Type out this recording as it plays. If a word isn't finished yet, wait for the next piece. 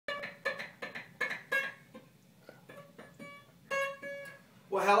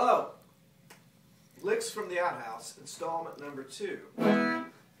Well, hello. Licks from the Outhouse, installment number 2.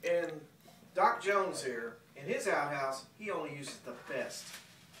 And Doc Jones here, in his outhouse, he only uses the best.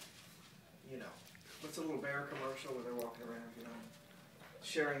 You know, what's a little bear commercial where they're walking around, you know,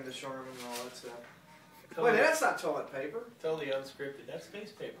 sharing the Charmin and all that stuff. Wait, that's not toilet paper. Totally unscripted. That's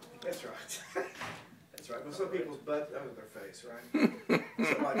space paper. That's right. That's right. But some people's butt over their face, right?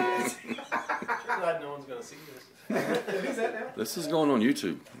 Somebody else. I'm glad no one's going to see this. Who's that now? This is going on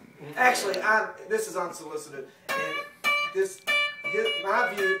YouTube. Actually, this is unsolicited, and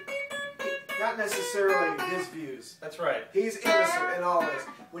my view, not necessarily his views. That's right. He's innocent in all this.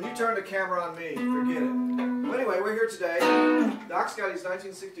 When you turn the camera on me, forget it. Well, anyway, we're here today. Doc's got his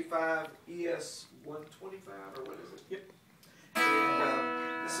 1965 ES 125, or what is it? Yep.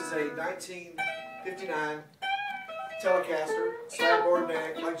 And this is a 1959 Telecaster, slabboard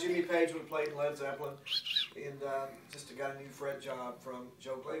neck, like Jimmy Page would have played in Led Zeppelin. And just got a new fret job from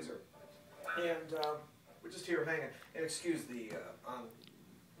Joe Glazer. And we're just here hanging. And excuse the,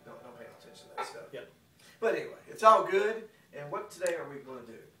 don't pay attention to that stuff. Yep. But anyway, it's all good. And what today are we going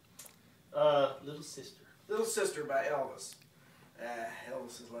to do? Little Sister. Little Sister by Elvis.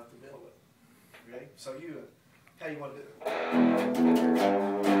 Elvis has left the building. Ready? So how you want to do it?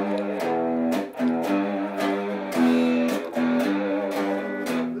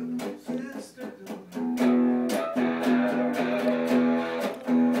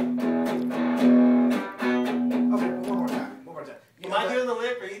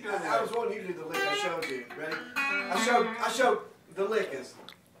 I was wanting you to do the lick I showed you. Ready? I showed the lick is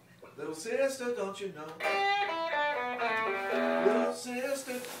little sister, don't you know? Little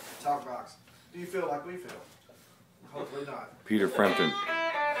sister. Talk box. Do you feel like we feel? Hopefully not. Peter Frampton.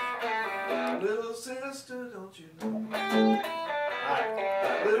 Little sister, don't you know?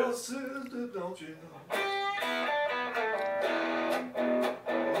 Little sister, don't you know?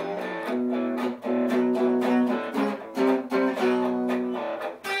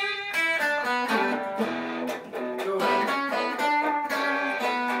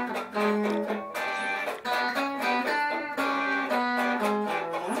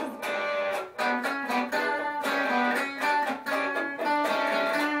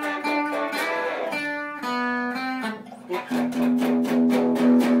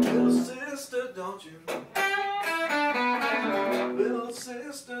 Little sister, don't you know? Little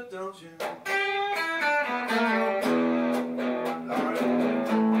sister, don't you know? All right.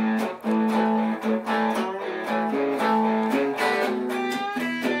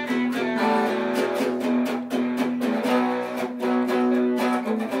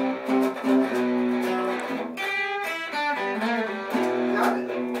 Got it.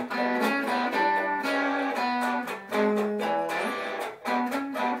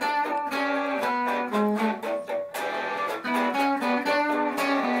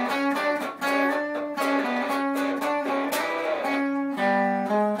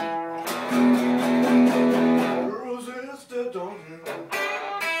 Little sister, don't you know?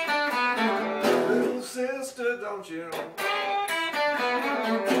 Little sister, don't you know?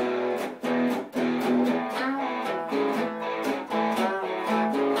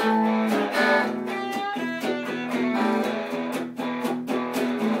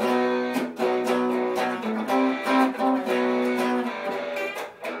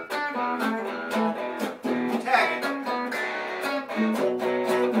 Tag it.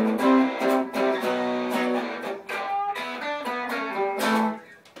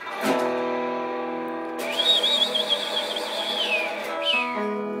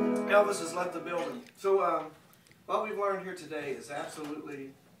 Elvis has left the building. So what we've learned here today is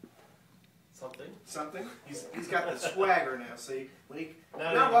absolutely Something. He's got the swagger now. See, when when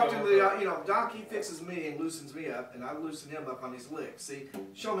I you walked go into the Doc, he fixes me and loosens me up, and I loosen him up on these licks. See,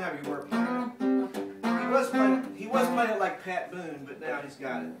 show him how you work. He was playing it like Pat Boone, but now he's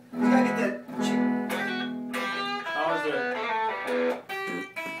got it. He's got to get that. How is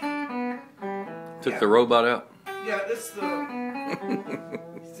it? Took the robot out. Yeah, it's the.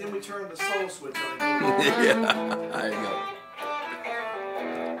 Then we turn the soul switch on. Yeah, I know.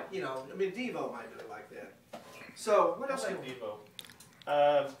 You know, I mean, Devo might do it like that. So, what else? I like Devo.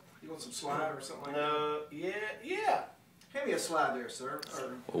 You want some slide or something like No, yeah. that? Hand me a slide there, sir.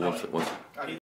 Well, once